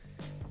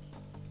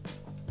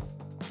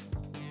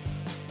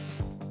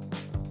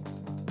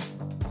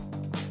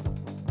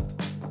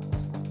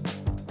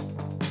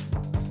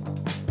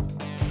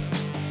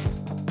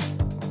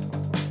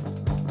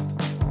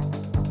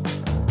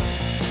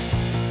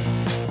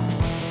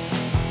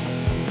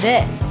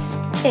This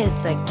is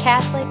the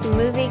Catholic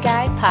Movie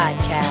Guy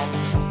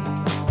Podcast.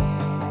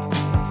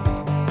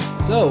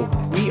 So,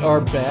 we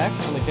are back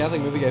on the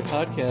Catholic Movie Guy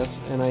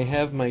Podcast, and I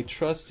have my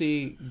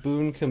trusty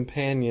boon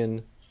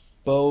companion,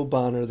 Bo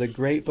Bonner, the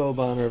great Bo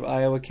Bonner of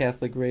Iowa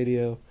Catholic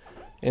Radio,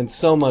 and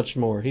so much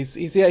more.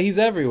 He's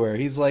everywhere.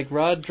 He's like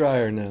Rod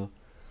Dreher now.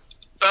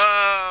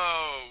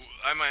 Oh,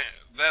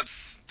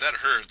 that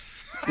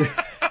hurts.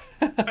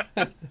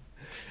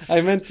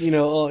 I meant,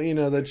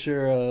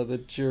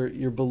 that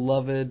you're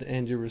beloved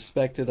and you're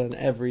respected on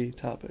every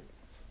topic.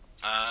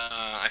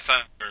 I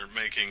thought you were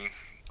making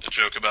a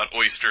joke about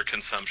oyster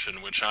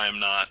consumption, which I am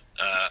not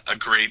a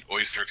great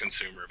oyster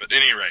consumer. But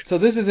at any rate. So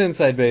this is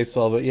inside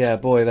baseball, but yeah,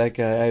 boy, that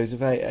guy.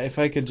 If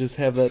I could just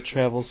have that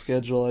travel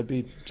schedule, I'd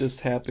be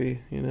just happy,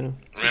 Yeah,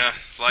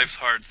 life's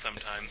hard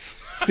sometimes.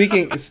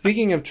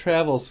 Speaking of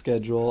travel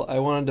schedule, I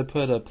wanted to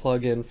put a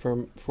plug in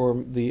for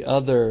the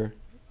other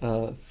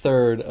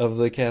third of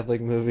the Catholic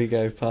Movie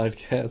Guy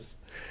podcast,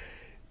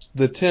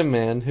 the Tim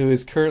Man, who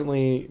is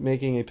currently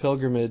making a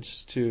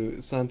pilgrimage to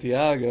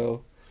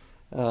Santiago,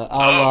 a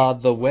la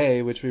The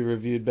Way, which we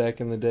reviewed back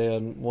in the day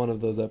on one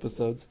of those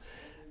episodes.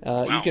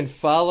 Wow. You can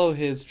follow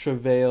his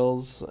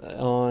travails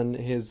on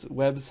his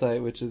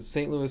website, which is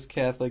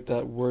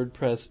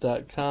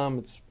stlouiscatholic.wordpress.com.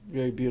 It's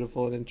very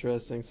beautiful and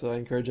interesting, so I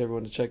encourage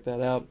everyone to check that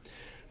out.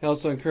 I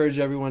also encourage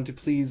everyone to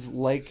please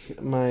like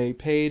my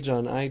page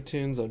on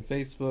iTunes, on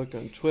Facebook,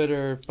 on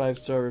Twitter,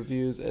 5-star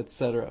reviews,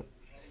 etc.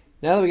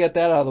 Now that we got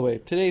that out of the way,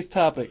 today's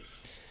topic.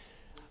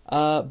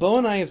 Bo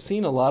and I have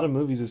seen a lot of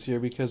movies this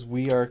year because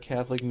we are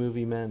Catholic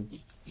movie men.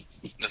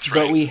 That's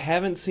right. But we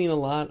haven't seen a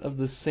lot of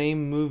the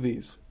same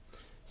movies.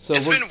 So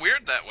it's been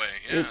weird that way,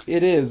 yeah.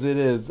 It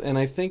is. And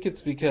I think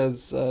it's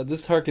because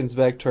this harkens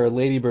back to our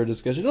Lady Bird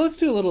discussion. Let's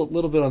do a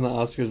little bit on the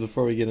Oscars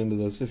before we get into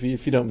this, if you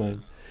don't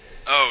mind.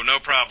 Oh, no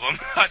problem.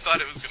 I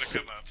thought it was going to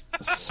come up.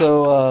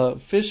 So,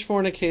 Fish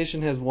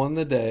Fornication has won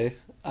the day.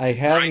 I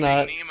have Grinding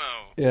not. Nemo.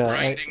 Yeah,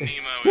 Grinding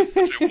Nemo is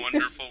such a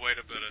wonderful way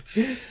to put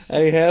it.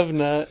 I have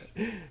not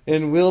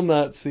and will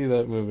not see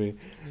that movie.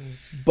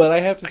 But I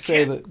have to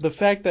say that the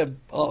fact that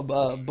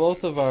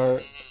both of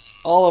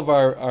all of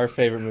our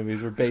favorite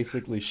movies were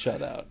basically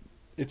shut out.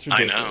 It's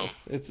ridiculous. I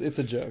know. It's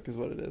a joke, is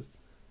what it is.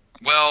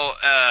 Well,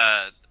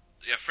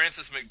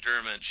 Frances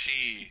McDermott,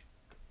 she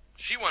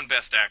won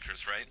Best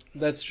Actress, right?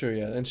 That's true,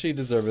 yeah, and she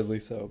deservedly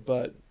so.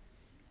 But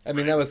I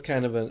mean, that was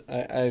kind of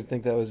I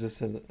think that was just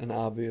an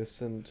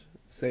obvious and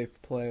safe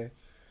play,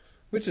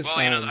 which is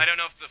fine. Well, I don't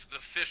know if the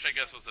fish, I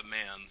guess, was a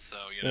man, so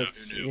who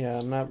knew? Yeah,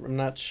 I'm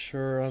not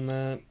sure on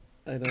that.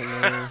 I don't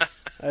know.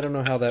 I don't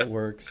know how that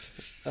works.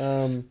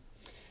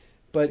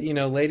 But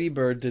Lady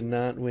Bird did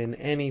not win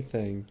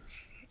anything,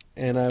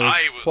 and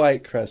I was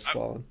quite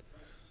crestfallen.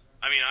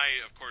 I,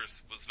 of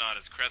course, was not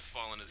as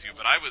crestfallen as you,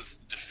 but I was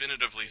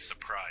definitively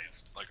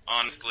surprised. Like,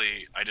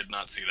 honestly, I did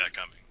not see that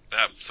coming.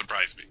 That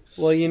surprised me.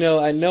 Well,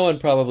 no one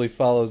probably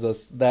follows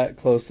us that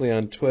closely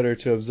on Twitter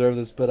to observe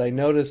this, but I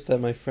noticed that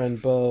my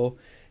friend Bo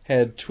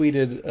had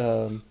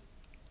tweeted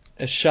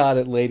a shot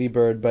at Lady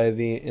Bird by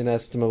the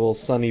inestimable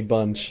Sonny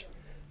Bunch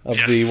of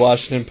the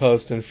Washington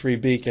Post and Free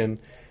Beacon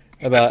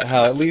about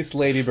how at least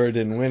Lady Bird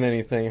didn't win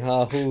anything.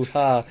 Ha, hoo,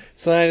 ha.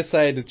 So I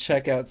decided to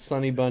check out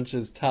Sonny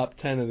Bunch's top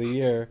 10 of the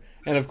year.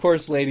 And, of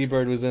course, Lady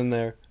Bird was in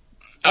there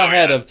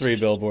ahead of Three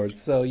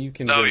Billboards. So you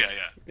can what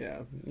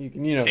you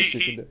can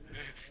do.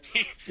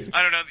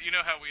 I don't know. You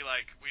know how we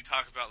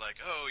talk about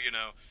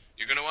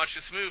you're going to watch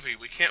this movie.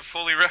 We can't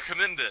fully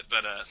recommend it,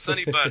 but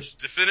Sonny Bunch,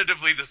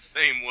 definitively the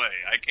same way.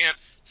 I can't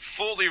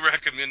fully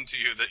recommend to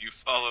you that you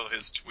follow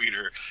his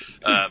Twitter,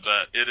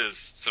 but it is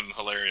some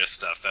hilarious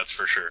stuff, that's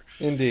for sure.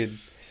 Indeed.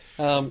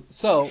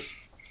 So,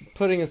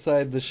 putting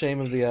aside the shame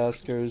of the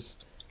Oscars,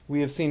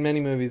 we have seen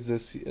many movies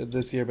this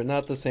year, but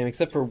not the same,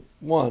 except for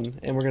one,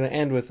 and we're going to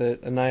end with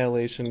it,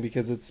 Annihilation,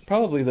 because it's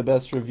probably the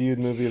best reviewed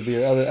movie of the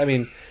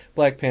year.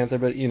 Black Panther,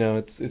 but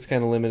it's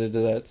kind of limited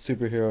to that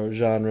superhero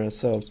genre.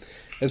 So,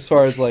 as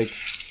far as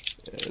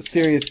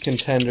serious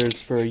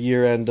contenders for a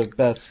year-end of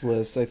best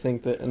lists, I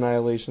think that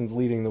Annihilation's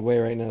leading the way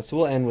right now. So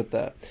we'll end with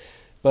that.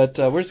 But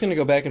we're just going to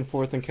go back and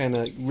forth and kind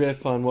of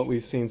riff on what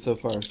we've seen so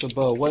far. So,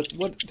 Bo,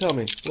 tell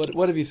me,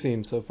 what have you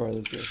seen so far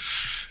this year?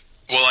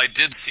 Well, I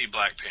did see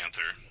Black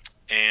Panther,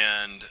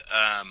 and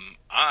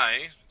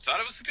I thought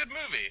it was a good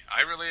movie.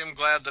 I really am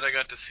glad that I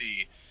got to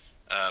see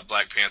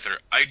Black Panther.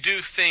 I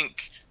do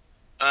think,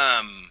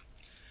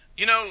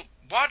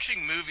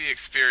 watching movie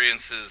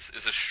experiences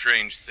is a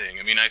strange thing.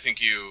 I think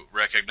you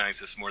recognize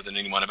this more than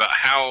anyone about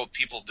how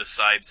people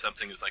decide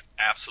something is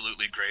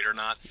absolutely great or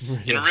not.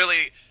 Yeah. And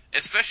really,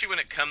 especially when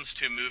it comes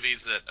to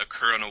movies that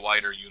occur in a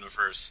wider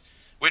universe,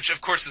 which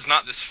of course is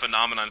not this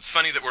phenomenon. It's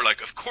funny that we're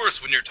of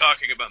course when you're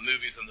talking about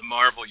movies in the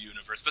Marvel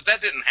universe, but that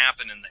didn't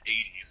happen in the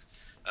 80s.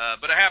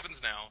 But it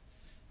happens now.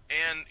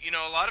 And,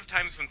 a lot of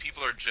times when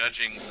people are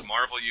judging the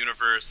Marvel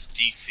Universe,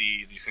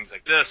 DC, these things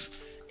like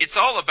this, it's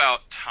all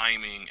about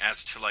timing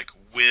as to,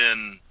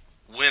 when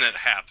it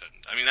happened.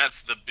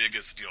 That's the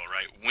biggest deal,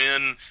 right?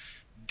 When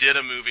did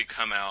a movie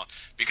come out,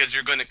 because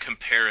you're going to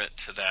compare it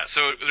to that.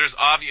 So there's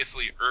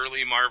obviously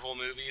early Marvel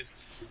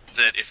movies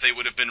that if they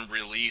would have been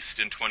released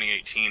in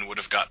 2018 would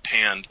have got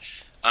panned.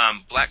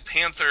 Black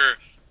Panther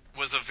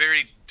was a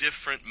very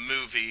different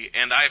movie,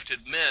 and I have to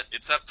admit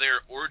it's up there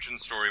origin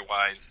story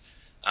wise.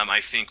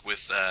 I think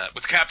with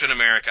Captain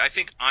America, I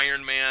think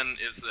Iron Man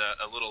is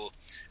a little.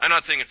 I'm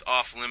not saying it's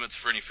off limits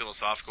for any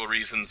philosophical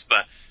reasons,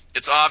 but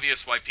it's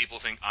obvious why people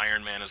think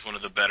Iron Man is one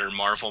of the better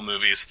Marvel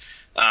movies.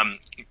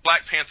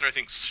 Black Panther, I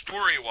think,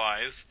 story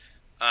wise,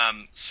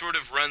 sort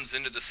of runs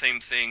into the same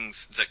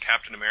things that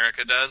Captain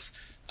America does.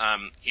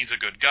 He's a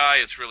good guy.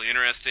 It's really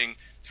interesting.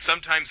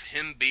 Sometimes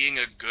him being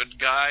a good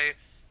guy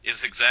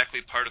is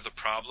exactly part of the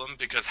problem,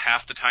 because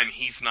half the time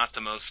he's not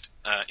the most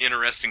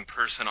interesting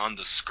person on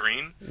the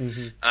screen.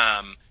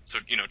 Mm-hmm. So,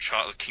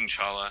 King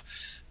T'Challa.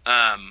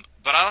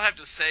 But I'll have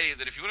to say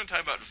that if you want to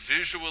talk about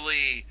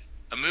visually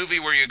a movie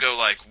where you go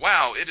like,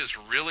 wow, it is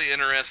really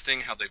interesting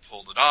how they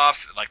pulled it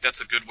off. Like,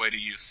 that's a good way to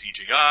use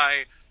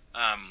CGI.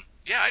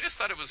 I just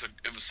thought it was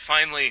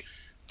finally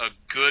a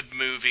good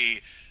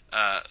movie.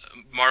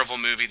 Marvel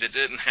movie that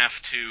didn't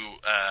have to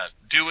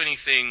do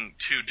anything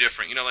too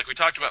different. Like we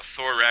talked about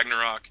Thor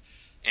Ragnarok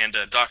and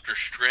Doctor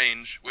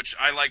Strange, which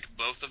I liked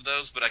both of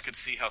those, but I could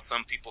see how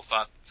some people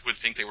would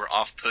think they were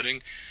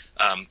off-putting.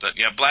 But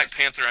yeah, Black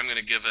Panther, I'm going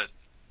to give it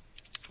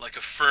like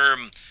a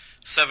firm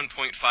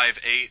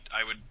 7.58.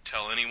 I would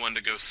tell anyone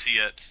to go see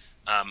it.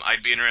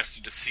 I'd be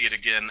interested to see it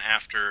again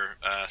after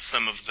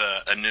some of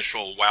the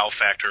initial wow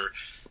factor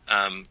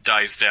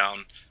dies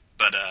down.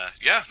 But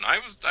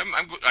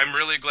I'm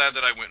really glad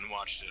that I went and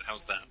watched it.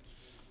 How's that?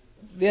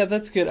 Yeah,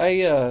 that's good.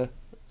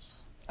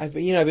 I've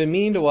been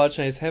meaning to watch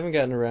it, I just haven't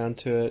gotten around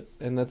to it,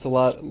 and that's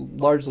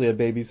largely a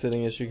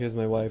babysitting issue because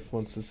my wife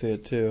wants to see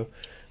it too.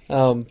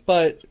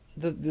 But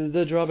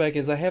the drawback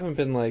is I haven't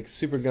been like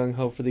super gung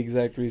ho for the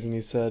exact reason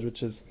you said,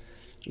 which is,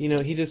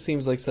 he just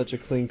seems like such a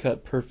clean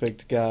cut,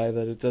 perfect guy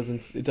that it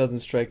doesn't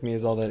strike me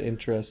as all that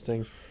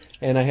interesting.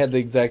 And I had the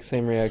exact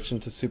same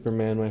reaction to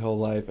Superman my whole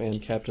life and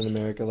Captain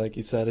America, like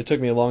you said. It took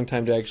me a long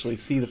time to actually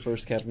see the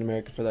first Captain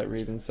America for that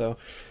reason, so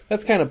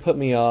that's kind of put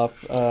me off.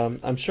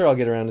 I'm sure I'll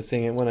get around to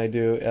seeing it when I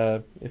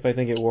do. If I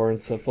think it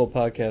warrants a full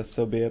podcast,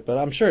 so be it. But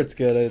I'm sure it's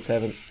good. I just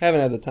haven't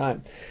had the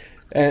time.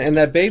 And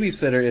that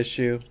babysitter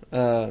issue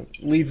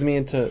leads me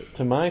into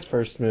my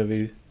first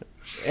movie,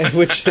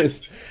 which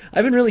is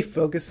I've been really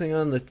focusing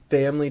on the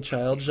family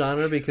child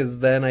genre because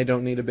then I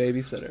don't need a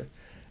babysitter.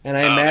 And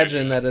I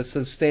imagine that a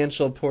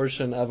substantial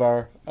portion of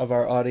our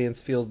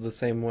audience feels the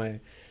same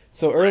way.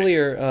 So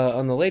earlier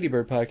on the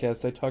Ladybird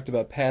podcast, I talked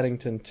about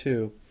Paddington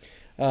 2.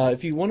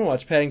 If you want to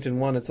watch Paddington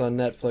 1, it's on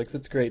Netflix.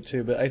 It's great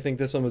too, but I think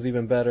this one was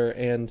even better,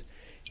 and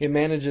it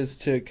manages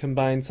to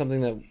combine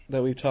something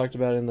that we've talked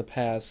about in the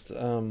past.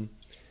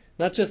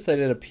 Not just that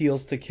it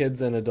appeals to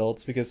kids and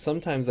adults, because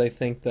sometimes I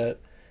think that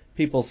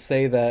people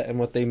say that and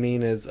what they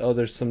mean is, oh,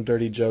 there's some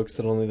dirty jokes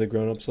that only the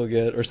grown-ups will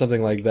get, or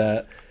something like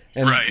that.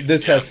 And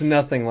this has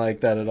nothing like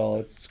that at all.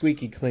 It's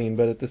squeaky clean,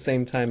 but at the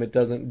same time, it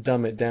doesn't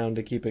dumb it down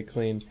to keep it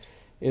clean.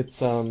 It's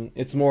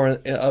more.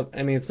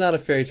 I mean, it's not a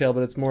fairy tale,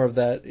 but it's more of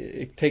that.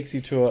 It takes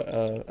you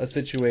to a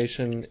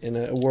situation in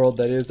a world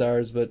that is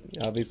ours, but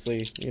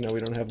obviously, we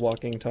don't have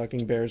walking,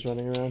 talking bears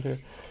running around here.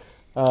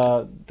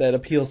 That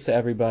appeals to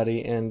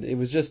everybody, and it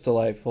was just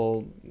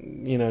delightful.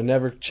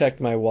 Never checked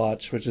my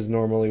watch, which is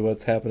normally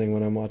what's happening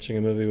when I'm watching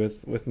a movie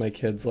with my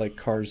kids, like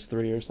Cars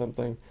 3 or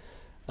something.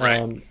 Right.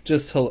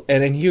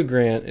 And Hugh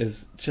Grant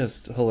is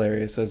just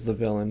hilarious as the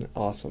villain.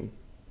 Awesome.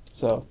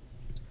 So.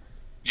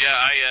 Yeah,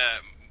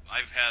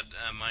 I've had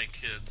my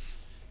kids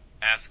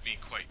ask me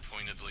quite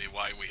pointedly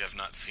why we have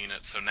not seen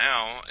it. So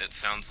now it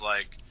sounds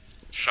like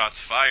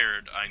shots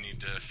fired. I need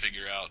to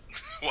figure out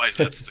why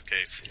that's the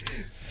case.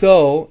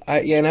 So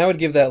and I would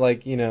give that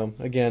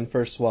again,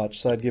 first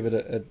watch. So I'd give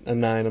it a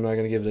 9. I'm not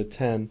going to give it a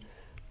 10.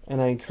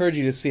 And I encourage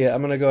you to see it.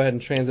 I'm going to go ahead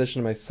and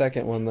transition to my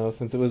second one though,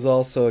 since it was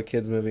also a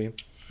kids movie,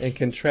 and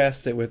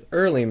contrast it with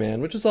Early Man,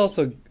 which is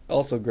also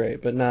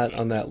great, but not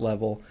on that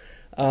level.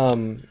 I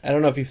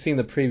don't know if you've seen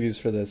the previews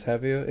for this,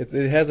 have you?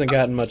 It hasn't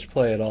gotten much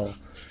play at all.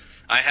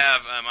 I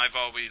have.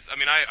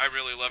 I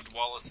really loved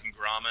Wallace and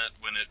Gromit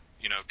when it,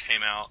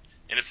 came out,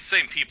 and it's the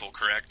same people,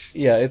 correct?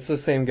 Yeah, it's the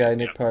same guy,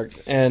 Nick Park,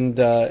 and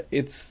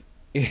it's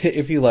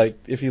if you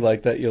like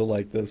that, you'll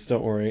like this.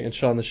 Don't worry, and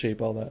Shaun the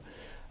Sheep, all that.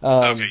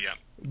 Okay, yeah.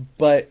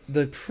 But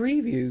the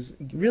previews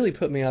really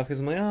put me off because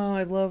I'm like, oh,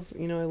 I love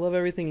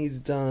everything he's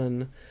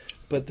done,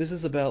 but this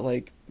is about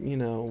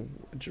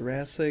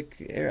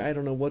Jurassic. I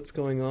don't know what's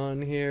going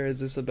on here. Is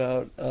this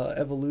about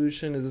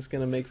evolution? Is this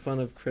going to make fun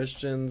of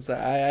Christians?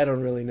 I don't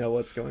really know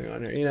what's going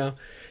on here,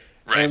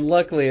 Right. And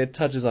luckily, it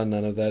touches on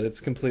none of that.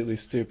 It's completely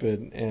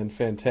stupid and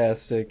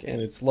fantastic,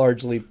 and it's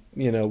largely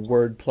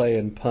wordplay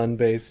and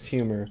pun-based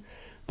humor.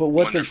 But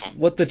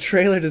what the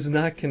trailer does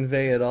not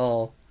convey at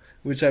all,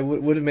 which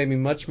would have made me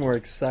much more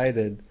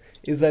excited,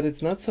 is that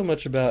it's not so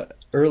much about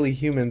early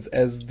humans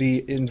as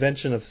the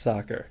invention of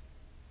soccer.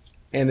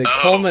 And it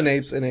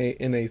culminates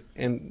in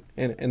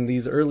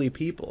these early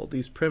people,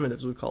 these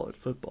primitives, we call it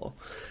football,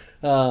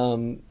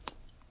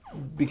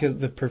 because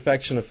the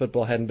perfection of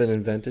football hadn't been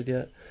invented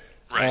yet.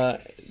 Right.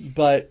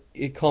 But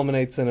it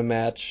culminates in a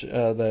match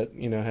that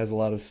has a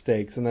lot of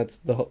stakes, and that's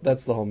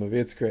the whole movie.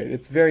 It's great.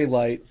 It's very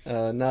light,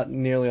 not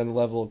nearly on the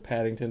level of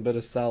Paddington, but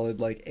a solid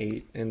like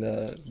 8,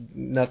 and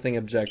nothing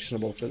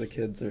objectionable for the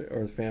kids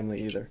or the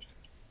family either.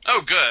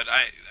 Oh, good.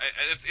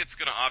 It's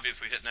going to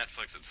obviously hit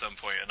Netflix at some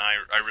point, and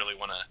I really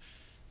want to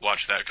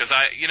watch that because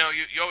you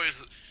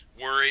always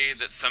worry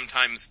that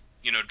sometimes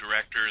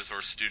directors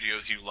or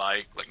studios you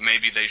like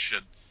maybe they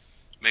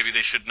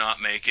should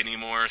not make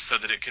anymore so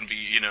that it can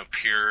be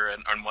pure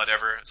and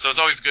whatever. So it's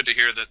always good to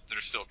hear that they're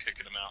still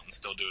kicking them out and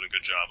still doing a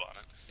good job on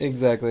it.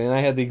 Exactly, and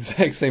I had the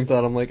exact same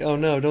thought. I'm like, oh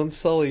no, don't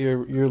sully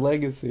your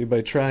legacy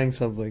by trying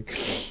something.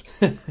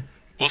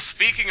 Well,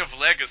 speaking of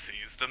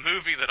legacies, the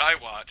movie that I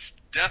watched,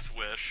 Death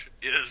Wish,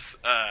 is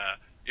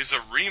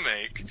a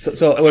remake.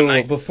 So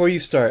wait, before you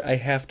start, I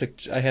have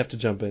to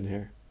jump in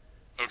here.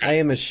 Okay. I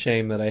am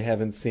ashamed that I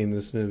haven't seen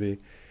this movie.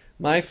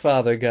 My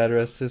father, God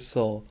rest his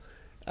soul,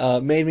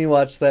 made me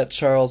watch that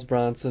Charles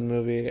Bronson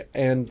movie,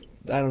 and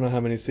I don't know how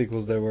many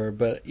sequels there were,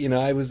 but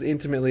I was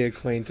intimately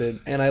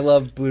acquainted, and I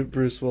love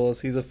Bruce Willis.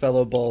 He's a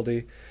fellow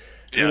Baldy.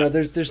 Yeah.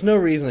 There's no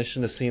reason I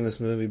shouldn't have seen this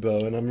movie,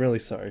 Bo, and I'm really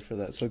sorry for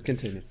that. So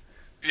continue.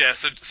 Yeah,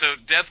 so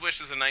Death Wish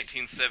is a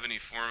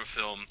 1974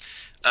 film,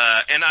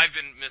 and I've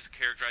been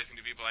mischaracterizing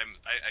to people.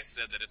 I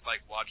said that it's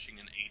like watching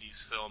an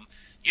 80s film.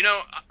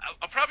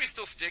 I'll probably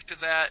still stick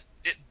to that.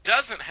 It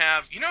doesn't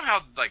have,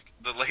 how like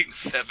the late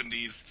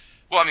 70s.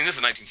 Well, I mean, this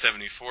is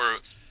 1974.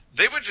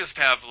 They would just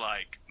have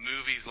like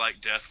movies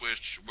like Death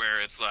Wish where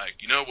it's like,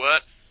 you know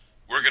what,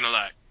 we're gonna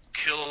like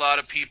kill a lot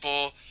of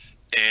people,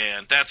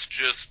 and that's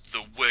just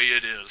the way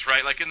it is,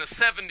 right? Like in the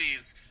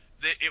 70s.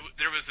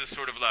 There was this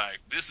sort of like,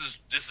 this is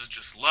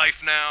just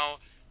life now,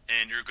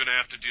 and you're gonna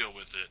have to deal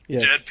with it.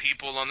 Yes. Dead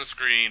people on the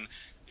screen,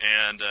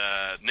 and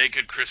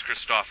naked Chris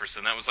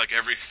Christopherson. That was like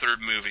every third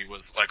movie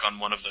was like on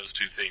one of those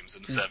two themes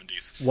in the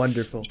 70s.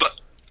 Wonderful.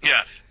 But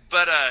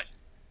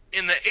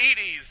in the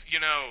 80s,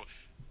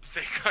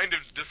 they kind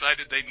of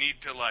decided they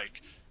need to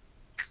like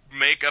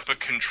make up a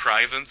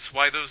contrivance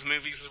why those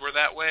movies were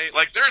that way.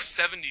 Like there are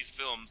 70s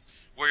films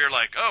where you're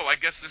like, oh, I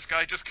guess this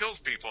guy just kills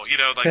people.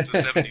 Like the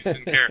 70s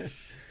didn't care.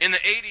 In the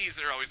 80s,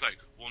 they're always like,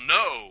 well,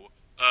 no,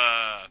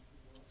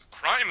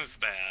 crime is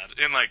bad.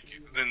 And, like,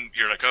 then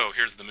you're like, oh,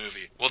 here's the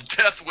movie. Well,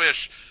 Death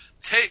Wish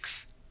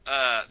takes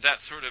that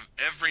sort of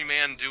every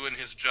man doing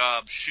his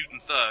job, shooting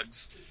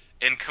thugs,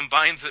 and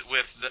combines it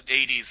with the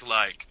 80s,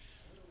 like,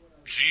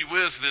 gee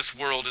whiz, this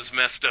world is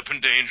messed up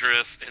and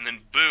dangerous, and then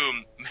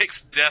boom,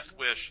 makes Death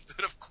Wish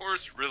that, of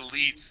course,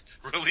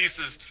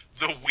 releases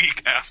the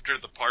week after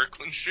the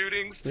Parkland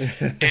shootings.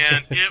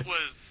 And it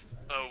was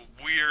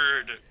a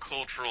weird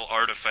cultural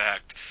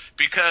artifact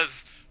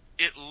because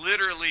it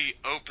literally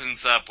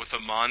opens up with a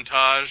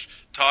montage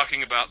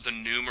talking about the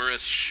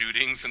numerous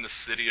shootings in the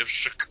city of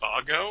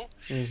Chicago.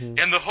 Mm-hmm.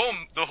 And the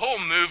whole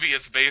movie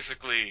is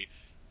basically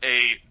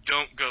a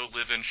don't go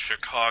live in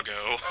Chicago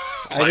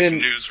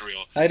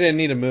newsreel. I didn't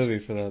need a movie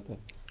for that, though.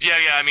 Yeah,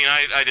 I mean,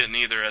 I didn't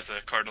either as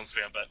a Cardinals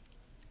fan, but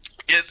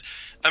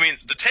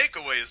the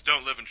takeaway is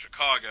don't live in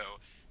Chicago.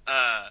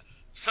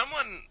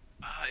 Someone,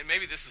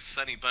 maybe this is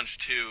Sunny Bunch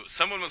too,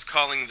 someone was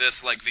calling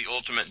this like the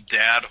ultimate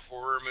dad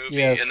horror movie,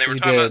 yes, and they were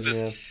talking about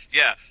this.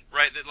 Yeah,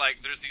 right, that like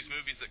there's these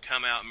movies that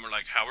come out and we're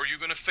like, how are you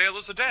going to fail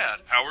as a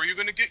dad? How are you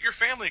going to get your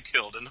family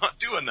killed and not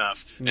do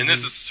enough? Mm-hmm. And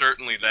this is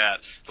certainly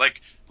that.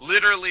 Like,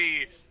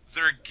 literally,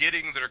 they're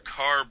getting their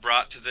car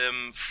brought to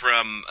them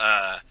from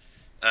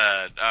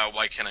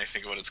why can't I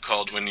think of what it's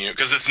called when you,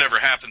 because this never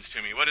happens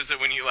to me. What is it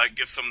when you like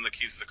give someone the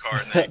keys to the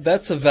car? And they,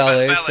 that's a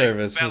valet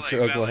service, Mr.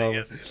 Oklahoma. Valet,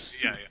 yes.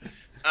 Yeah.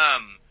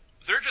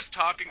 They're just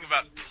talking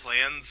about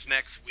plans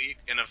next week,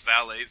 and a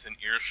valet's in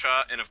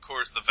earshot, and of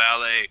course the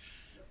valet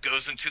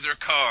goes into their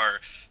car,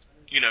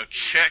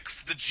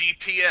 checks the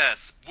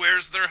GPS,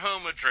 where's their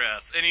home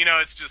address, and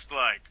it's just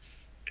like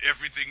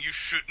everything you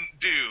shouldn't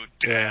do,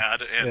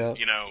 Dad, and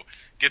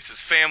gets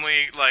his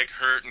family like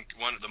hurt and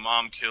the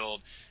mom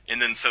killed,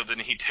 and then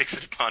he takes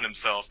it upon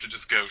himself to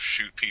just go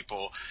shoot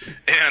people.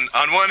 And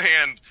on one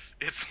hand,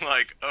 it's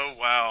like, oh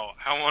wow,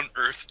 how on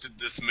earth did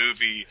this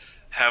movie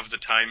have the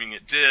timing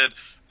it did?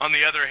 On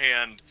the other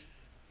hand,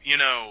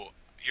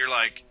 you're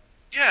like,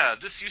 yeah,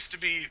 this used to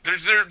be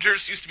there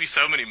just used to be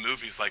so many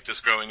movies like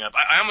this growing up.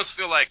 I almost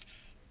feel like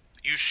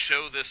you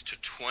show this to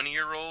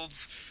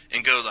 20-year-olds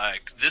and go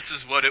like, this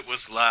is what it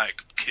was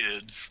like,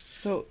 kids.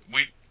 So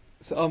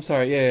I'm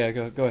sorry. Yeah,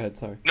 go ahead.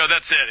 Sorry. No,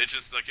 that's it. It's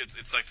just like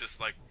it's like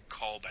this like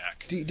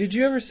callback. Did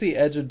you ever see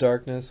Edge of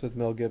Darkness with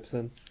Mel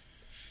Gibson?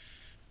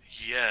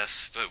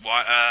 Yes, but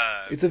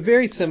why? It's a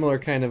very similar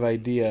kind of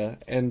idea,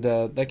 and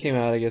that came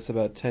out, I guess,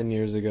 about 10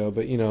 years ago.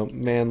 But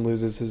man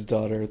loses his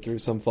daughter through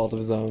some fault of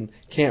his own.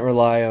 Can't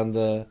rely on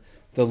the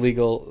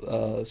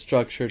legal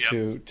structure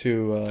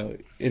to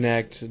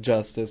enact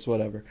justice,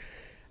 whatever.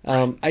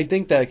 I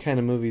think that kind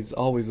of movie's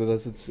always with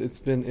us.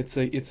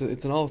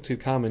 It's an all too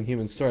common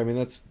human story. I mean,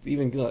 that's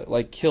even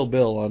like Kill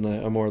Bill on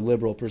a more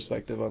liberal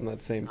perspective on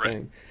that same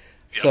thing.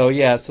 So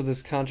yeah, so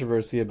this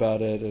controversy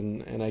about it,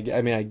 and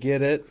I mean I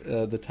get it,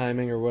 the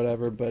timing or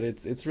whatever, but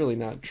it's really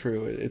not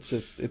true.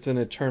 It's an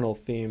eternal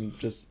theme,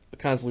 just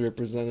constantly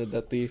represented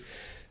that the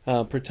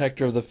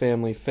protector of the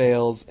family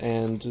fails,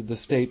 and the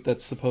state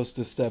that's supposed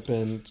to step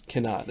in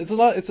cannot. It's a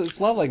lot. It's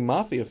a lot like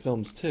mafia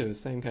films too.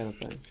 Same kind of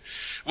thing.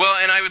 Well,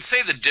 and I would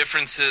say the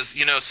difference is,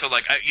 so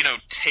like,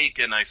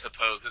 Taken, I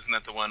suppose, isn't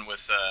that the one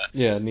with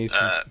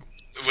Neeson.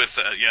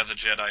 The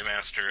Jedi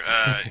Master?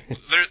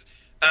 There,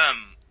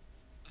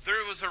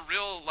 there was a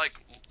real like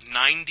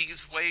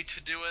 '90s way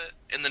to do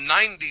it, and the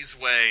 '90s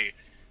way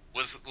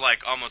was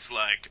like almost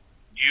like,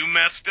 you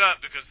messed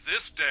up because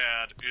this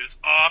dad is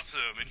awesome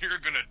and you're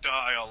gonna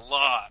die a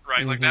lot,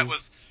 right? Like that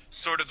was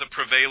sort of the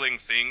prevailing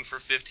thing for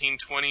 15,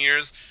 20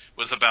 years,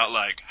 was about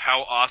like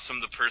how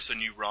awesome the person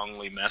you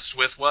wrongly messed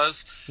with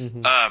was.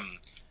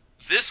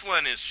 This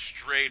one is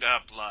straight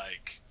up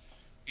like,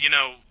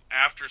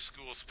 after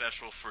school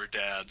special for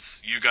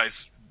dads, you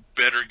guys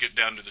better get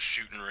down to the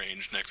shooting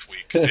range next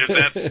week. If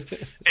that's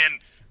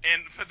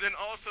but then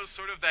also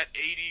sort of that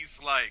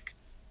 80s like,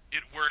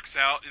 it works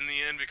out in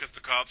the end because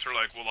the cops are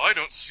like, well, I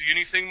don't see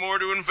anything more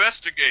to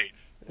investigate.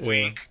 Yeah.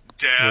 Wink,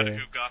 dad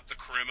who got the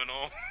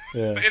criminal.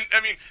 Yeah. And I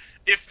mean,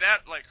 if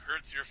that like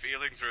hurts your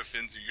feelings or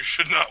offends you, you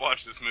should not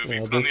watch this movie.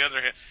 But on the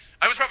other hand,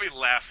 I was probably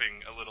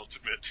laughing a little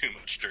bit too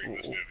much during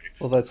this movie.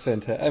 Well, that's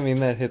fantastic. I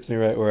mean, that hits me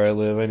right where I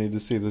live. I need to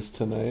see this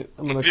tonight.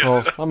 I'm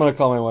gonna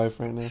call my wife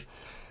right now.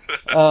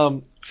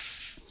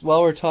 So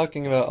while we're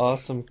talking about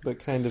awesome but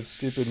kind of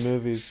stupid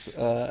movies,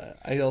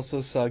 I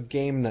also saw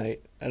Game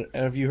Night.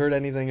 Have you heard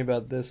anything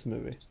about this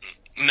movie?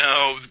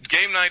 No,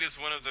 Game Night is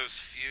one of those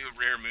few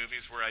rare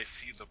movies where I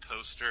see the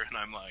poster and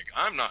I'm like,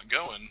 I'm not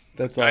going.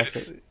 That's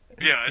awesome.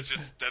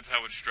 That's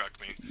how it struck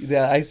me.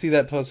 Yeah, I see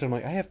that poster. I'm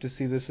like, I have to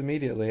see this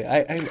immediately.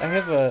 I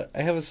have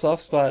a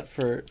soft spot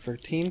for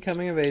teen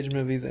coming of age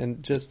movies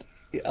and just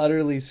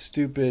utterly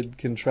stupid,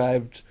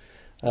 contrived,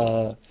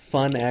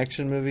 fun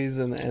action movies,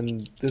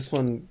 and this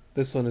one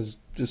is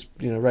just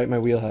right in my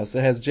wheelhouse.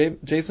 It has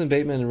Jason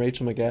Bateman and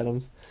Rachel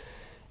McAdams.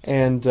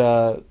 And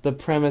the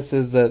premise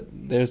is that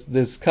there's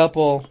this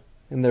couple,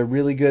 and they're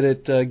really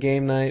good at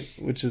game night,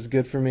 which is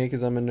good for me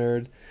because I'm a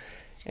nerd.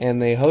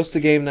 And they host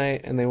a game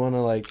night, and they want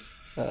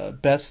to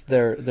best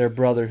their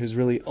brother, who's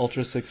really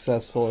ultra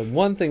successful. And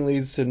one thing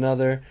leads to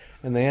another,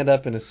 and they end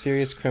up in a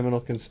serious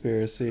criminal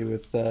conspiracy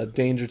with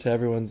danger to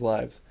everyone's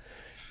lives.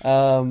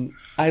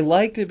 I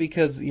liked it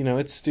because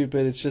it's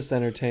stupid. It's just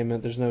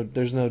entertainment.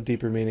 There's no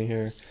deeper meaning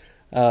here.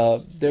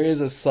 There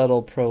is a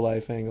subtle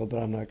pro-life angle,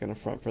 but I'm not going to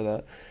front for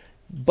that.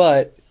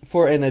 But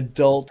for an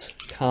adult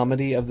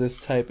comedy of this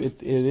type,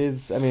 it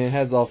is, I mean, it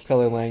has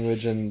off-color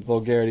language and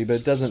vulgarity, but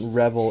it doesn't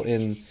revel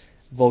in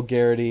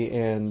vulgarity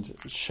and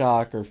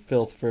shock or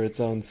filth for its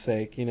own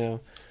sake,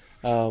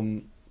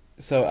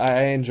 So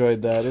I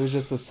enjoyed that. It was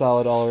just a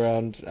solid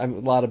all-around, a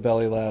lot of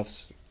belly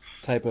laughs,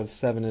 type of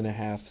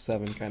 7.5,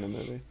 7 kind of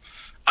movie.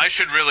 I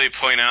should really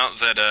point out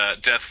that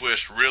Death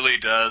Wish really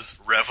does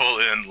revel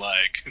in,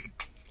 like,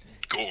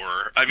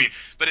 gore. I mean,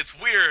 but it's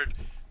weird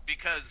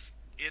because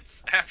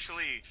it's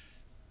actually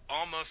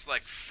almost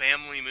like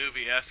family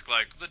movie-esque,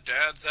 like the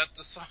dad's at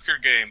the soccer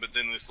game, but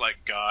then this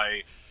like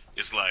guy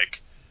is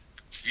like,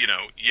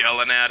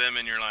 yelling at him,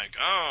 and you're like,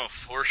 oh,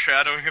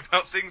 foreshadowing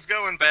about things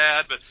going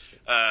bad, but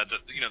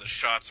the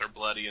shots are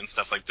bloody and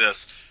stuff like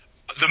this.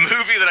 The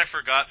movie that I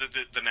forgot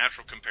the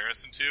natural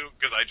comparison to,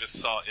 because I just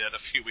saw it a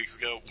few weeks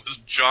ago, was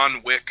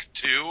John Wick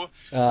 2,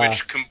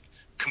 which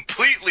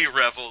completely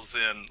revels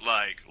in,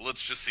 like,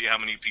 let's just see how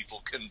many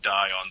people can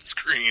die on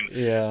screen.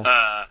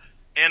 Yeah.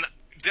 And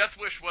Death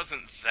Wish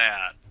wasn't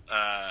that.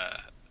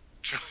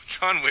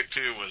 John Wick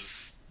 2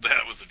 was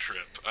a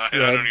trip. I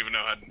don't even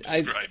know how to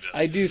describe it.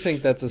 I do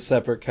think that's a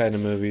separate kind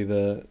of movie,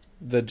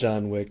 the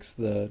John Wicks,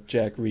 the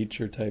Jack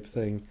Reacher type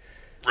thing.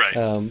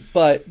 Right.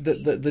 But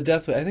the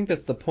Death Wish, I think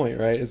that's the point,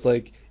 right? It's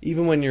like,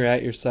 even when you're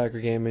at your soccer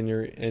game and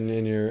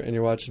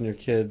you're watching your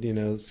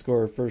kid,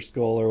 score a first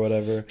goal or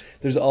whatever,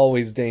 there's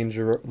always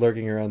danger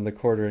lurking around the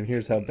corner, and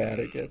here's how bad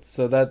it gets.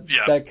 So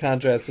that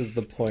contrast is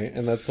the point,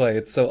 and that's why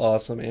it's so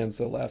awesome and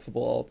so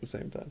laughable all at the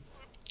same time.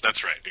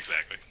 That's right,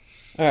 exactly.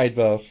 All right,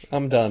 Bo,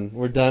 I'm done.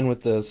 We're done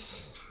with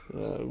this.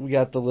 We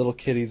got the little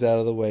kitties out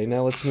of the way.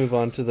 Now let's move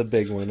on to the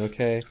big one,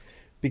 okay?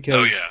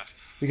 Because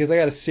I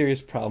got a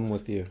serious problem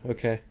with you,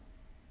 okay?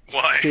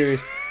 Why?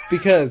 Serious.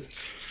 Because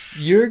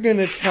you're going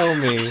to tell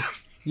me,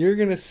 you're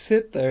going to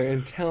sit there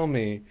and tell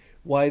me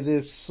why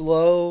this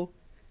slow,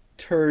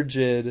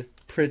 turgid,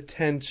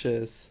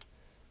 pretentious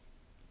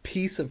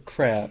piece of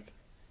crap,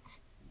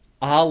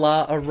 a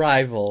la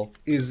Arrival,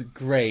 is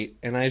great,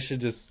 and I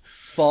should just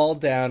fall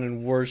down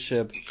and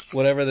worship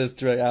whatever this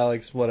director,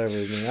 Alex, whatever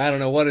his name. I don't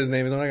know what his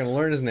name is. I'm not going to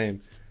learn his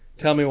name.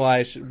 Tell me why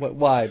I should.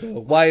 Why,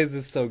 Bill? Why is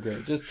this so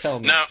great? Just tell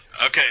me. No,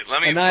 okay.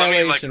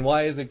 Annihilation.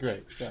 Why is it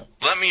great? Go.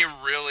 Let me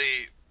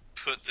really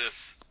put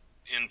this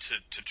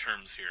into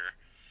terms here.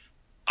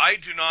 I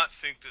do not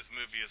think this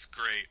movie is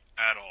great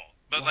at all.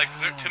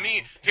 But to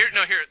me,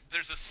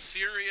 there's a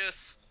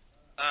serious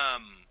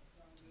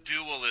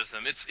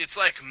dualism. It's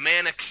like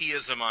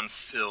Manichaeism on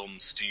film,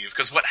 Steve.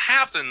 Because what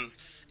happens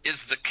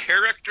is the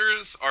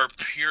characters are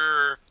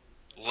pure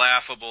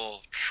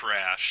laughable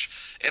trash,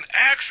 and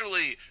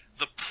actually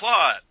the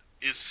plot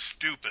is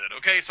stupid.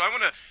 Okay, so I'm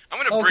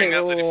gonna bring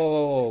up that.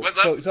 Whoa.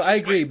 What, So I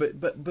agree, wait.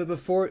 but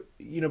before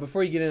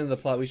before you get into the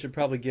plot, we should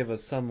probably give a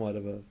somewhat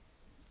of a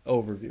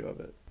overview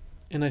of it.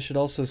 And I should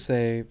also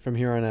say, from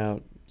here on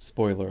out,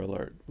 spoiler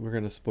alert, we're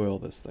gonna spoil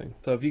this thing.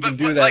 So if you can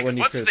do that Like, when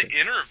you what's criticize. the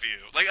interview?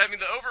 Like, I mean,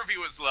 the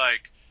overview is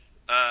like,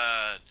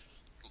 uh,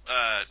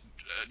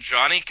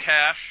 Johnny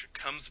Cash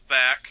comes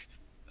back.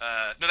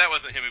 No, that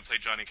wasn't him who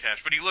played Johnny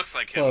Cash, but he looks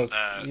like him. Close.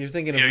 You're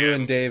thinking of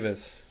Llewyn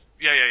Davis.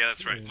 Yeah,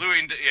 that's right.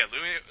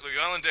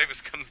 Llewyn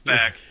Davis comes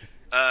back,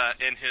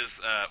 and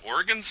his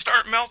organs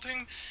start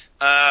melting,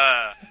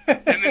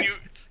 and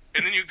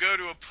then you go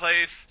to a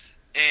place,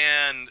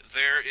 and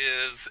there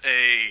is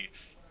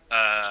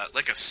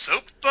like a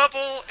soap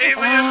bubble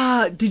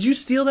alien. Did you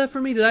steal that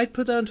from me? Did I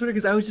put that on Twitter?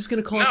 Because I was just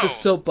gonna call it the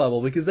soap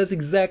bubble, because that's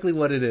exactly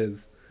what it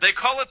is. They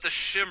call it the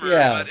shimmer,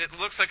 Yeah. but it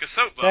looks like a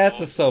soap bubble.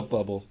 That's a soap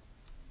bubble.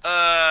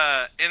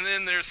 And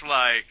then there's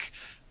like,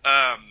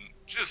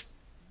 just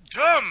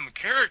dumb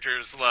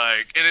characters,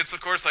 like, and it's of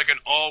course like an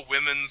all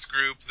women's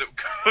group that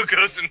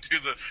goes into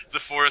the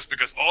forest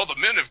because all the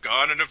men have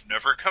gone and have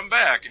never come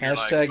back. And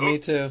Hashtag you're like, me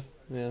too.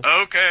 Yeah.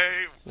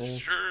 Okay, Yeah.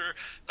 sure.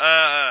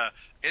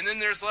 And then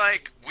there's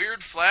like weird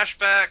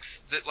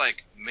flashbacks that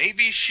like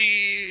maybe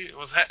she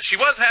was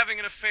having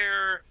an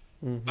affair,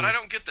 but I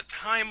don't get the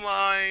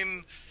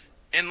timeline,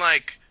 and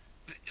like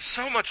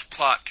so much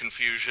plot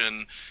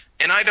confusion,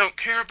 and I don't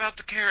care about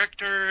the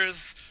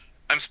characters.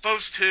 I'm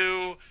supposed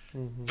to,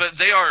 but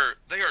they are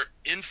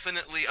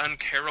infinitely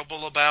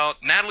uncareable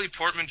about. Natalie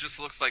Portman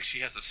just looks like she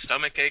has a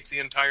stomach ache the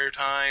entire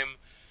time.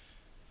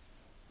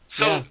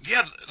 So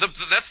yeah,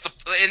 that's the,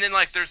 and then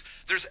like there's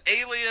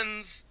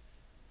aliens,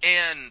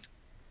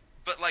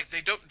 but like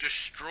they don't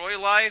destroy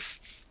life,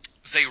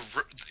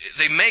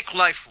 they make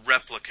life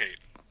replicate.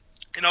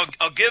 And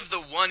I'll give the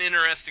one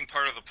interesting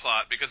part of the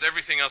plot, because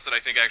everything else that I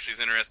think actually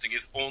is interesting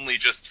is only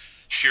just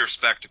sheer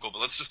spectacle. But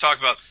let's just talk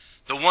about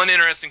the one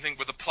interesting thing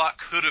where the plot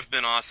could have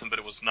been awesome, but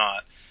it was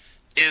not.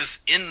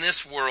 Is in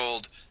this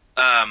world,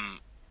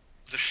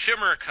 the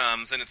shimmer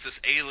comes, and it's this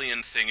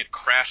alien thing. It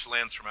crash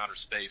lands from outer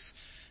space,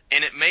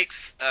 and it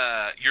makes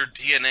your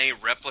DNA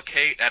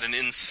replicate at an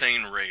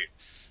insane rate.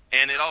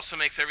 And it also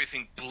makes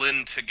everything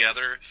blend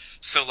together.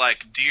 So,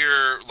 like,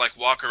 deer, like,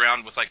 walk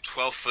around with, like,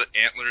 12-foot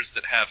antlers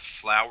that have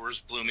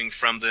flowers blooming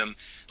from them.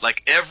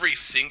 Like, every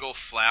single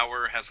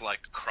flower has,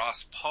 like,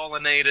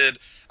 cross-pollinated.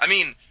 I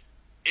mean,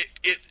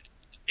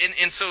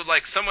 and so,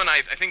 like, someone,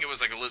 I think it was,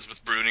 like,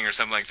 Elizabeth Bruning or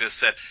something like this,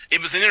 said,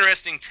 it was an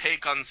interesting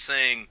take on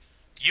saying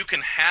you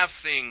can have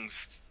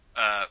things,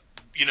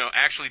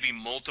 actually be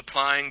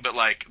multiplying, but,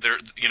 like, they're,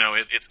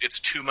 it's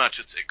too much.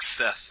 It's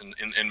excess,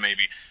 and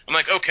maybe. I'm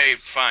like, okay,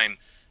 fine.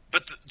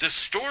 But the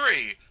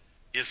story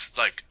is,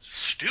 like,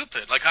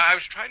 stupid. Like, I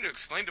was trying to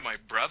explain to my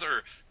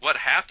brother what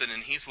happened,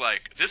 and he's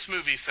like, this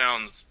movie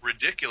sounds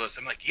ridiculous.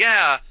 I'm like,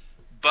 yeah,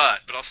 but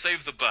I'll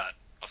save the but.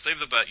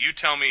 You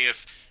tell me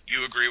if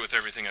you agree with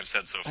everything I've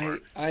said so far.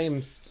 I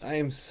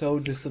am so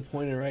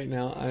disappointed right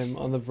now. I'm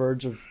on the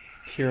verge of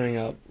tearing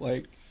up.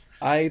 Like,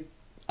 I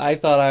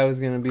thought I was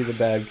going to be the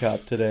bad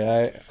cop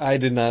today. I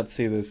did not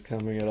see this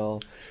coming at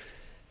all.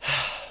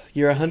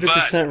 You're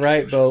 100%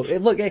 right, Bo.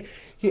 Look, I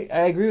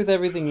agree with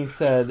everything you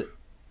said.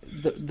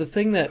 The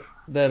thing that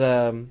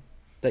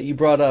you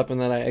brought up,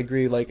 and that I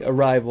agree, like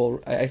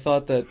Arrival, I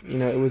thought that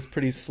it was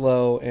pretty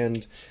slow,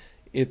 and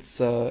it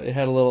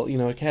had a little,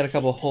 it had a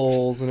couple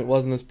holes, and it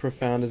wasn't as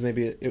profound as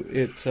maybe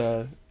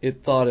it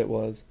thought it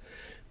was.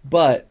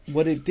 But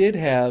what it did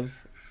have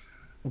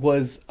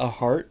was a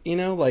heart,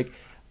 like.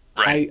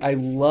 Right. I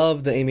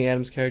love the Amy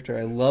Adams character.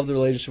 I love the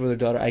relationship with her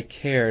daughter. I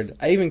cared.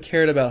 I even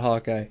cared about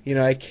Hawkeye.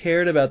 I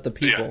cared about the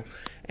people. Yeah.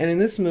 And in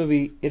this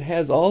movie, it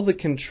has all the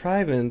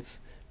contrivance.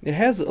 It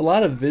has a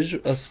lot of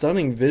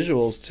stunning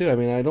visuals too. I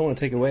mean, I don't want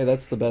to take away.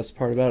 That's the best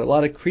part about it. A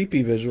lot of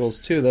creepy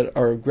visuals too that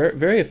are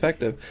very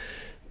effective.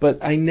 But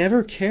I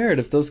never cared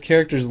if those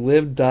characters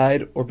lived,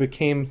 died, or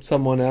became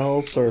someone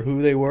else, or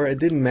who they were. It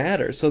didn't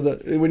matter. So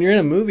when you're in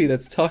a movie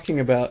that's talking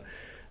about,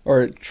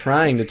 or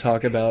trying to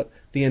talk about,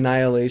 the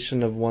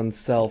annihilation of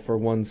oneself or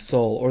one's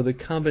soul, or the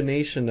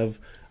combination of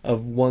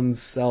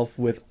oneself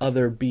with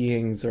other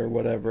beings or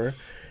whatever,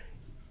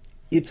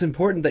 it's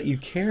important that you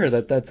care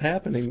that that's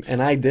happening,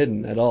 and I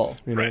didn't at all.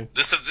 Right.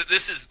 This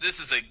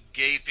is a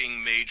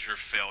gaping major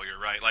failure,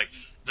 right? Like,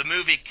 the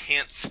movie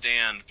can't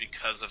stand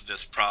because of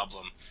this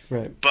problem.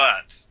 Right.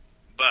 But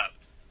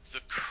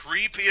the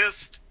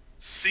creepiest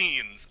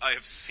scenes I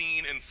have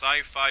seen in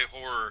sci-fi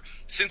horror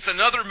since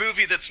another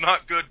movie that's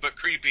not good but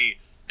creepy,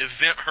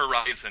 Event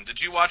Horizon.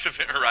 Did you watch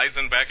Event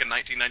Horizon back in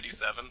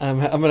 1997? I'm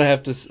going to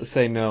have to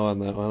say no on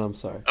that one. I'm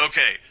sorry.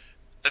 Okay.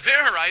 Event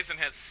Horizon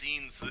has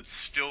scenes that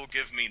still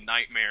give me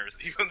nightmares,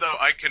 even though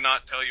I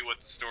cannot tell you what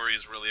the story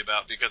is really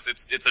about because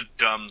it's a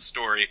dumb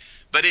story.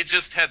 But it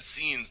just had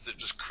scenes that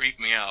just creep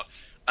me out.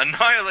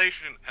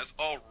 Annihilation has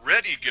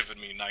already given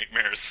me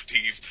nightmares,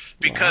 Steve,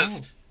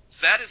 because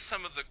that is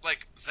some of the,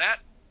 like, that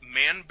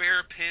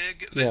man-bear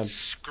pig that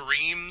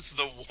screams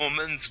the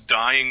woman's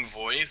dying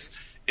voice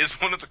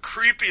is one of the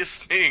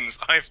creepiest things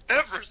I've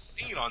ever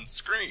seen on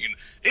screen.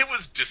 It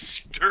was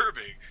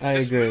disturbing. I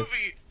agree.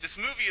 This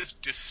movie is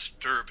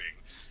disturbing.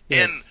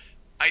 Yes. And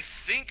I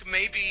think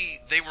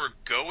maybe they were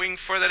going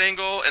for that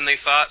angle, and they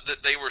thought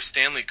that they were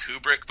Stanley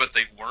Kubrick, but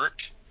they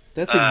weren't.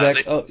 That's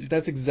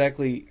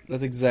exactly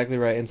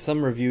right. And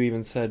some review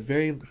even said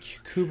very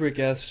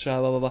Kubrick-esque shot,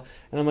 blah blah blah.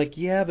 And I'm like,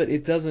 yeah, but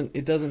it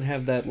doesn't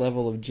have that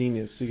level of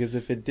genius, because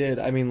if it did,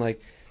 I mean,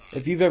 like,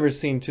 if you've ever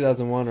seen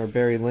 2001 or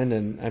Barry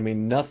Lyndon, I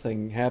mean,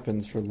 nothing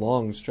happens for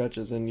long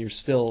stretches, and you're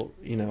still,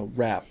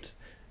 wrapped.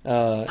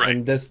 Right.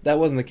 And that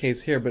wasn't the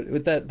case here. But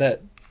with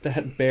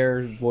that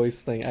bear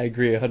voice thing, I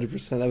agree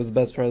 100%. That was the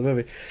best part of the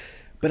movie.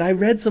 But I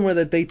read somewhere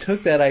that they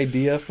took that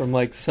idea from,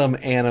 like, some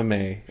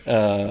anime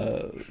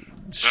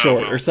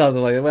short or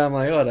something like that. Well, I'm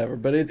like, whatever.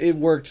 But it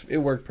worked. It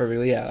worked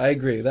perfectly. Yeah, I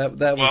agrry. That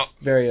was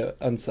very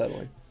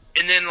unsettling.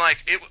 And then, like,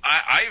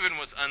 I even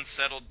was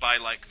unsettled by,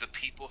 like, the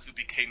people who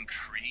became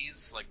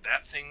trees. Like,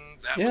 that thing,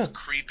 that was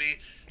creepy.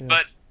 Yeah.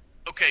 But,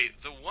 okay,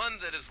 the one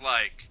that is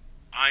like,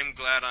 I'm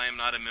glad I am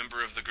not a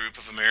member of the group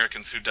of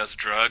Americans who does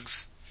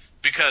drugs.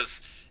 Because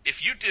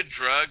if you did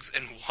drugs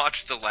and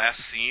watched the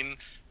last scene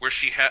where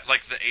she had,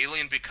 like, the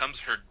alien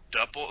becomes her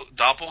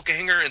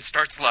doppelganger and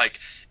starts, like,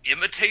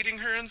 imitating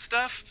her and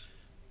stuff,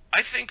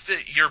 I think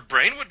that your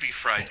brain would be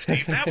fried,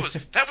 Steve. That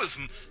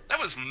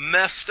was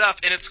messed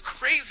up, and it's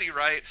crazy,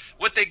 right?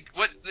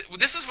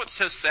 This is what's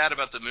so sad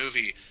about the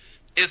movie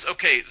is,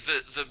 okay,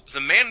 the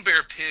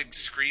man-bear pig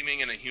screaming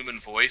in a human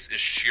voice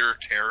is sheer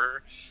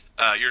terror.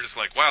 You're just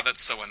like, wow,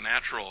 that's so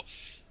unnatural.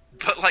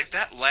 But, like,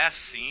 that last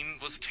scene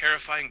was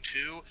terrifying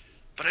too.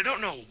 But I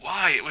don't know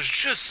why. It was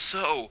just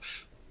so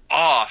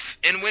off.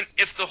 And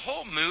if the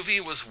whole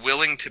movie was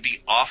willing to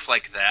be off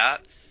like that,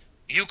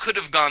 you could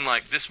have gone,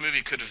 like, this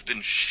movie could have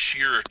been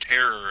sheer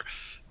terror,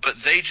 but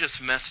they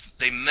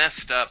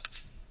messed up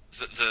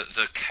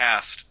the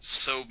cast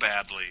so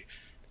badly.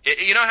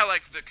 You know how,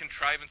 like, the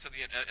contrivance of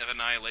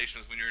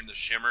Annihilation is when you're in the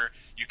shimmer,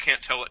 you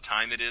can't tell what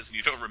time it is and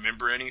you don't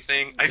remember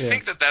anything? I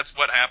think that's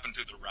what happened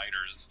to the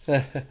writers.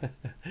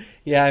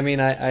 Yeah, I mean,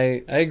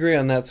 I agree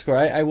on that score.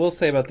 I will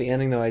say about the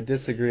ending, though, I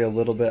disagree a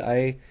little bit.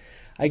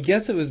 I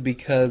guess it was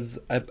because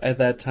at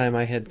that time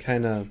I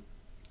kind of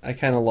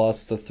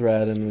lost the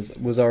thread and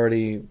was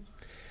already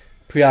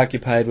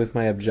preoccupied with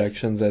my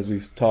objections, as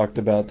we've talked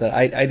about. That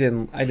I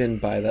didn't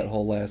buy that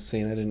whole last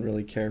scene. I didn't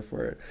really care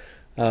for it.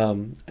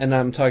 And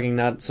I'm talking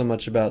not so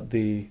much about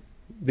the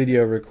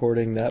video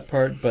recording, that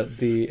part, but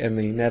the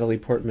Natalie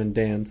Portman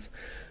dance,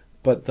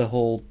 but the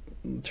whole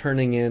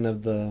turning in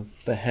of the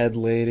head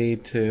lady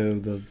to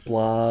the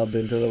blob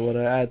into the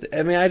whatever.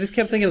 I mean, I just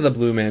kept thinking of the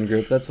Blue Man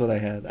Group. That's what I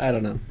had. I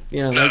don't know.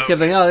 I just kept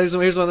thinking, here's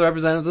one of the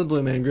representatives of the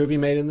Blue Man Group he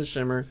made in the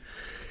Shimmer,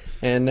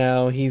 and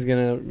now he's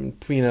gonna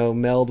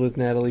meld with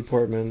Natalie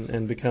Portman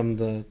and become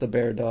the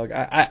bear dog.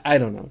 I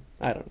don't know.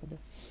 I don't know.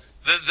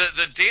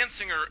 The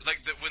dancing, or like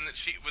when the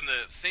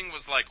thing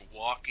was like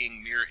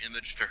walking mirror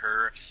image to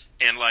her,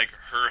 and like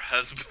her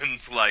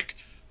husband's like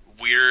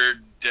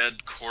weird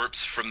dead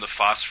corpse from the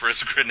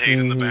phosphorus grenade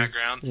in the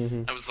background.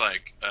 Mm-hmm. I was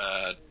like,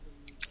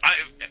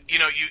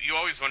 you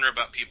always wonder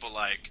about people,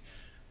 like,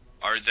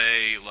 are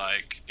they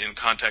like in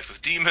contact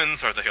with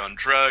demons? Are they on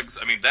drugs?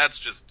 I mean,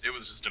 it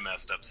was just a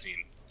messed up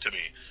scene to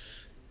me.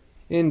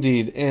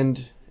 Indeed, and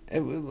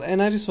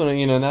I just want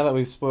to, now that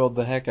we've spoiled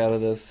the heck out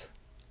of this,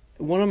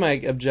 one of my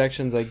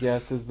objections, I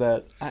guess, is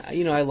that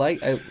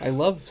I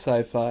love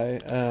sci-fi.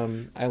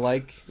 I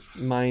like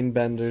mind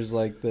benders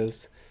like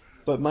this,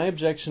 but my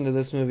objection to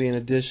this movie, in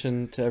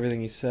addition to everything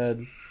he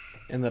said,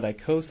 and that I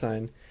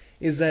co-sign,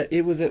 is that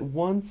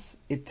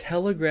it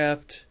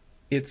telegraphed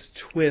its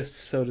twist,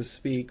 so to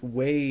speak,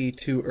 way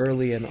too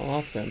early and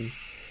often.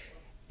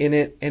 And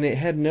it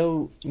had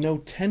no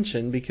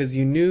tension, because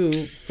you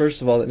knew,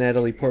 first of all, that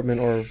Natalie Portman,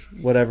 or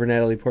whatever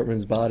Natalie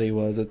Portman's body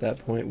was at that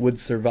point, would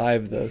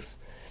survive this.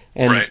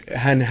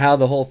 And how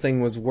the whole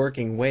thing was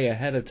working way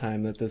ahead of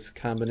time, that this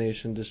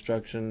combination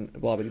destruction,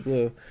 blah blah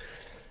blue.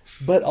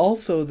 But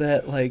also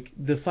that, like,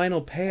 the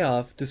final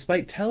payoff,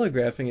 despite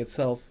telegraphing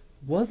itself,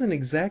 wasn't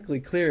exactly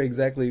clear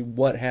exactly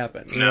what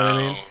happened. You know what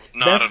I mean?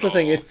 That's the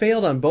thing. It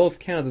failed on both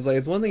counts. It's like,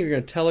 it's one thing if you're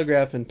going to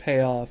telegraph and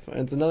pay off,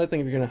 and it's another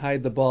thing if you're going to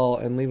hide the ball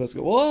and leave us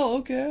go, whoa,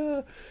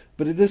 okay.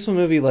 But this one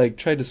movie, like,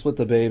 tried to split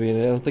the baby,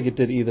 and I don't think it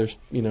did either,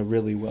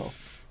 really well.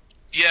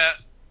 Yeah.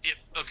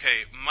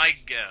 Okay. My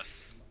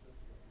guess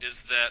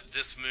is that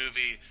this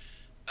movie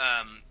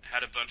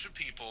had a bunch of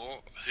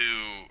people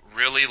who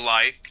really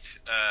liked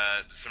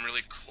some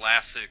really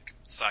classic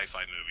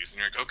sci-fi movies,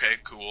 and you're like, okay,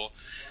 cool.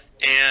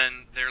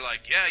 And they're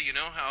like, yeah, you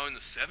know how in the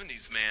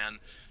 70s, man,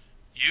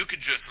 you could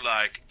just,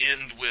 like,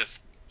 end with,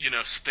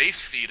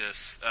 Space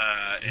Fetus,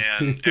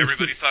 and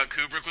everybody thought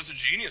Kubrick was a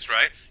genius,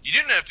 right? You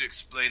didn't have to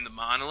explain the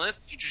monolith.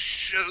 You just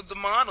showed the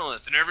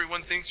monolith, and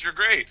everyone thinks you're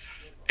great.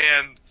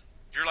 And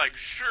you're like,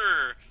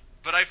 sure,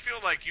 but I feel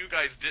like you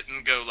guys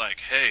didn't go like,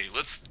 hey,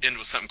 let's end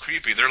with something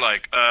creepy. They're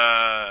like,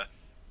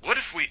 what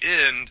if we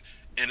end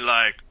and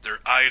like their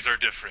eyes are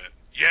different.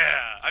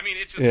 Yeah, I mean,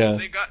 it just Yeah.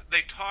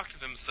 they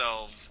talked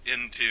themselves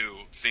into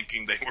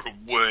thinking they were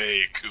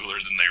way cooler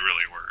than they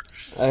really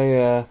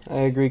were.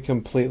 I agree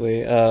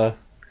completely.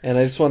 And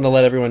I just wanted to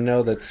let everyone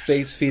know that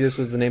Space Fetus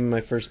was the name of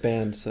my first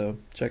band, so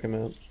check them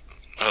out.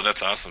 Oh,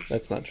 that's awesome.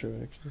 That's not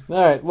true, actually.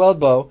 All right, well,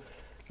 Bo,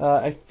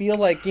 I feel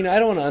like, I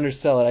don't want to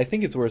undersell it. I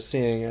think it's worth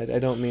seeing. I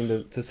don't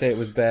mean to say it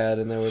was bad,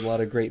 and there were a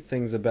lot of great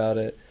things about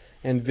it.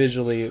 And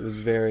visually, it was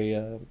very,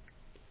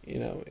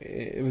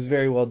 it was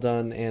very well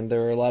done, and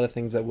there are a lot of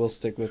things that will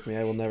stick with me.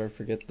 I will never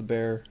forget the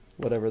bear,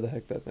 whatever the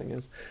heck that thing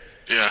is.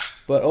 Yeah.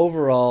 But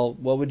overall,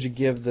 what would you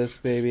give this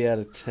baby out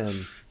of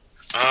 10?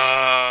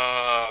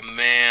 Oh,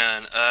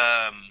 man.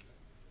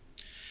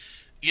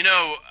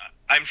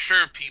 I'm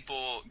sure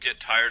people get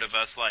tired of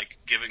us, like,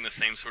 giving the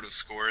same sort of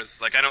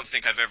scores. Like, I don't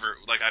think I've ever,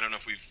 like, I don't know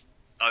if we've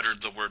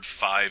uttered the word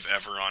 5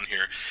 ever on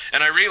here.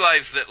 And I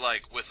realize that,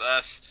 like, with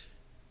us,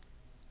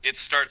 it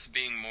starts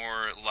being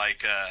more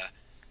like,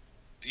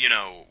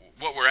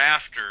 what we're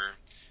after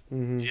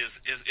Mm-hmm.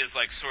 is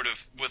like sort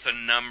of with a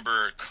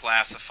number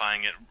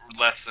classifying it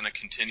less than a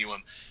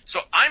continuum. So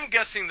I'm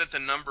guessing that the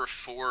number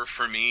 4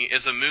 for me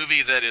is a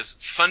movie that is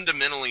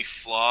fundamentally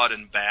flawed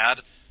and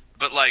bad,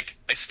 but like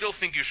I still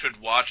think you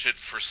should watch it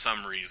for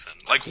some reason.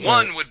 Like Right.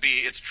 1 would be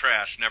it's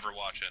trash, never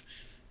watch it.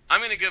 I'm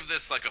going to give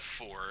this like a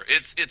 4.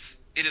 It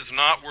is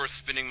not worth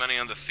spending money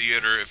on the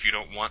theater if you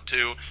don't want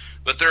to,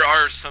 but there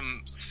are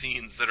some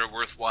scenes that are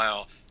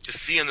worthwhile to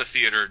see in the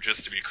theater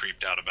just to be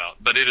creeped out about.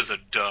 But it is a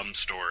dumb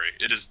story.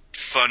 It is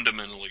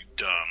fundamentally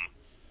dumb.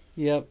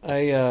 Yep,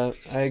 I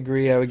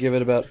agree. I would give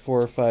it about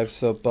 4 or 5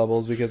 soap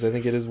bubbles because I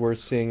think it is worth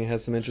seeing. It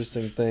has some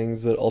interesting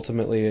things, but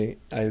ultimately,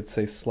 I would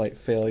say slight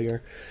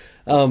failure.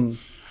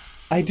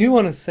 I do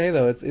want to say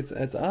though,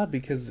 it's odd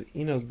because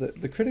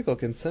the critical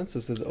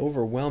consensus is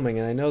overwhelming,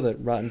 and I know that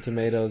Rotten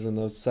Tomatoes and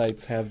those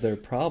sites have their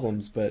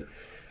problems, but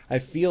I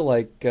feel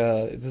like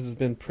this has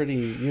been pretty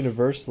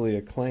universally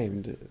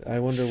acclaimed. I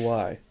wonder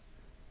why.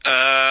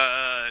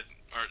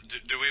 Or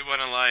do we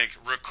want to like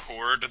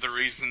record the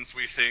reasons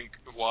we think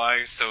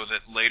why, so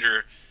that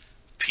later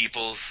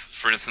people's,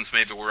 for instance,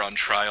 maybe we're on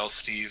trial,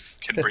 Steve,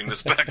 can bring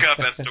this back up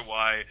as to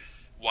why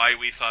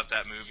we thought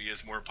that movie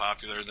is more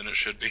popular than it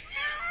should be.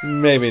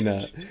 Maybe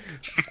not.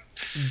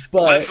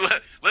 But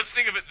Let's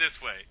think of it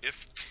this way: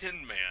 if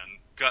Tin Man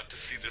got to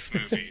see this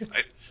movie,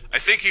 I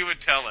think he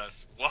would tell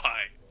us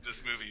why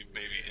this movie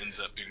maybe ends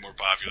up being more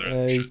popular than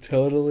it I should.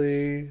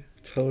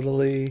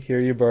 totally hear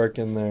you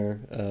barking there,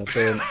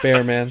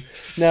 Bear Man.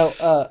 Now,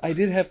 I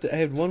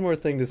had one more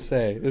thing to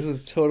say. This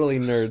is totally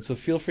nerd, so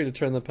feel free to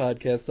turn the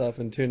podcast off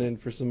and tune in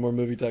for some more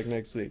movie talk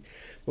next week.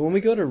 But when we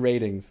go to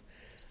ratings,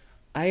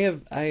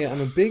 I'm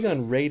a big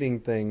on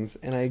rating things,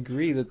 and I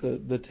agree that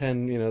the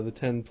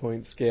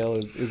 10-point scale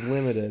is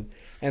limited,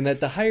 and that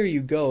the higher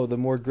you go, the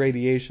more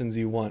gradations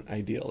you want,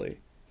 ideally.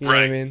 You know what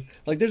I Right. mean?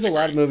 Like, there's a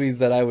lot of movies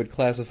that I would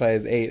classify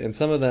as 8, and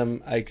some of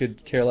them I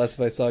could care less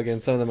if I saw again.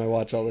 Some of them I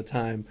watch all the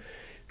time.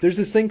 There's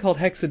this thing called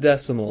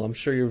hexadecimal. I'm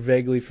sure you're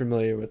vaguely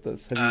familiar with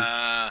this. Have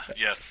you?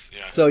 Yes,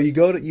 yeah. So you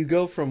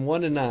go from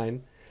 1 to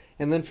 9,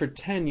 and then for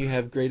 10 you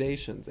have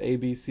gradations: A,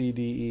 B, C,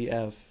 D, E,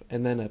 F,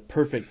 and then a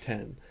perfect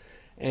 10.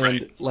 And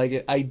Right.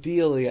 like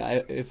ideally,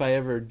 if I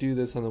ever do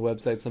this on the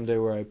website someday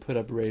where I put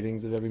up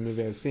ratings of every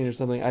movie I've seen or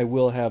something, I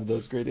will have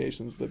those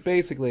gradations. But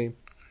basically,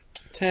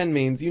 10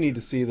 means you need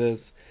to see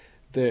this.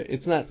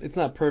 It's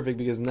not perfect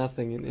because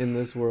nothing in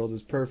this world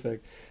is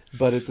perfect,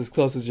 but it's as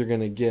close as you're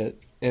gonna get.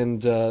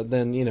 And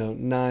then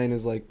 9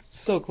 is like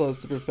so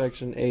close to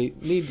perfection.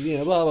 8 need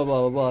blah blah blah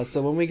blah blah.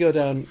 So when we go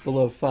down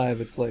below 5,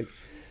 it's like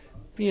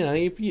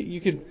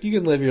you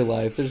can live your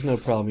life. There's no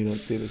problem you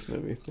don't see this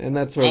movie, and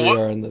that's where Well,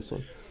 we are in this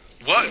one.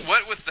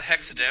 what with the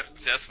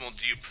hexadecimal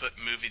do you put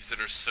movies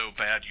that are so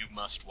bad you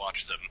must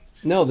watch them?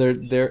 No,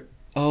 they're.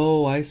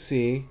 Oh, I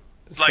see.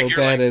 Like So you're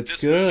bad like it's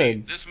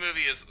good. This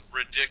movie is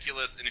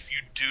ridiculous, and if you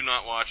do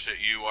not watch it,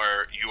 you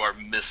are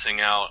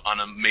missing out on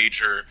a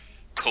major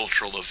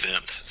cultural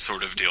event,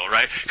 sort of deal,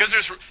 right? Because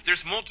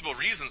there's multiple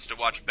reasons to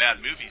watch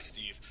bad movies,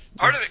 Steve.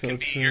 Part of That's it can so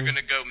be true. you're going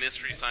to go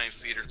Mystery Science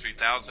Theater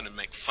 3000 and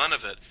make fun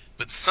of it,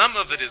 but some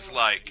of it is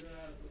like,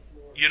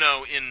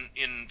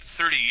 in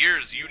 30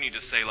 years you need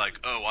to say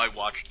like, oh, I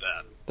watched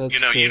that. That's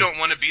true. You don't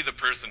want to be the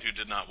person who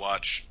did not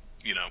watch,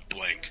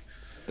 blank.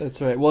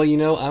 That's right. Well,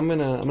 I'm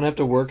gonna have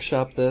to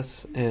workshop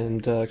this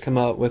and come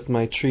out with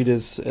my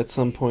treatise at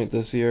some point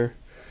this year.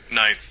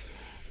 Nice.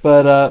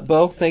 But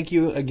Bo, thank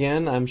you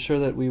again. I'm sure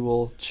that we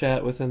will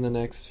chat within the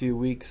next few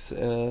weeks,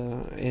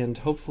 and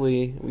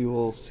hopefully we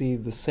will see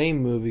the same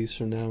movies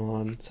from now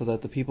on, so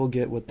that the people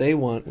get what they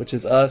want, which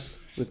is us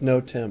with no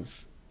Tim.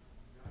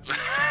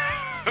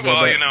 Well,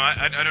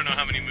 I don't know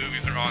how many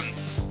movies are on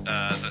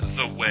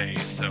the way,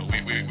 so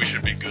we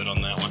should be good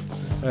on that one.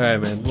 All right,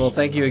 man. Well,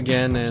 thank you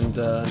again, and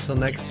until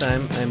next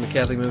time, I'm a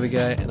Catholic Movie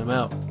Guy, and I'm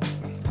out.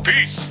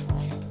 Peace!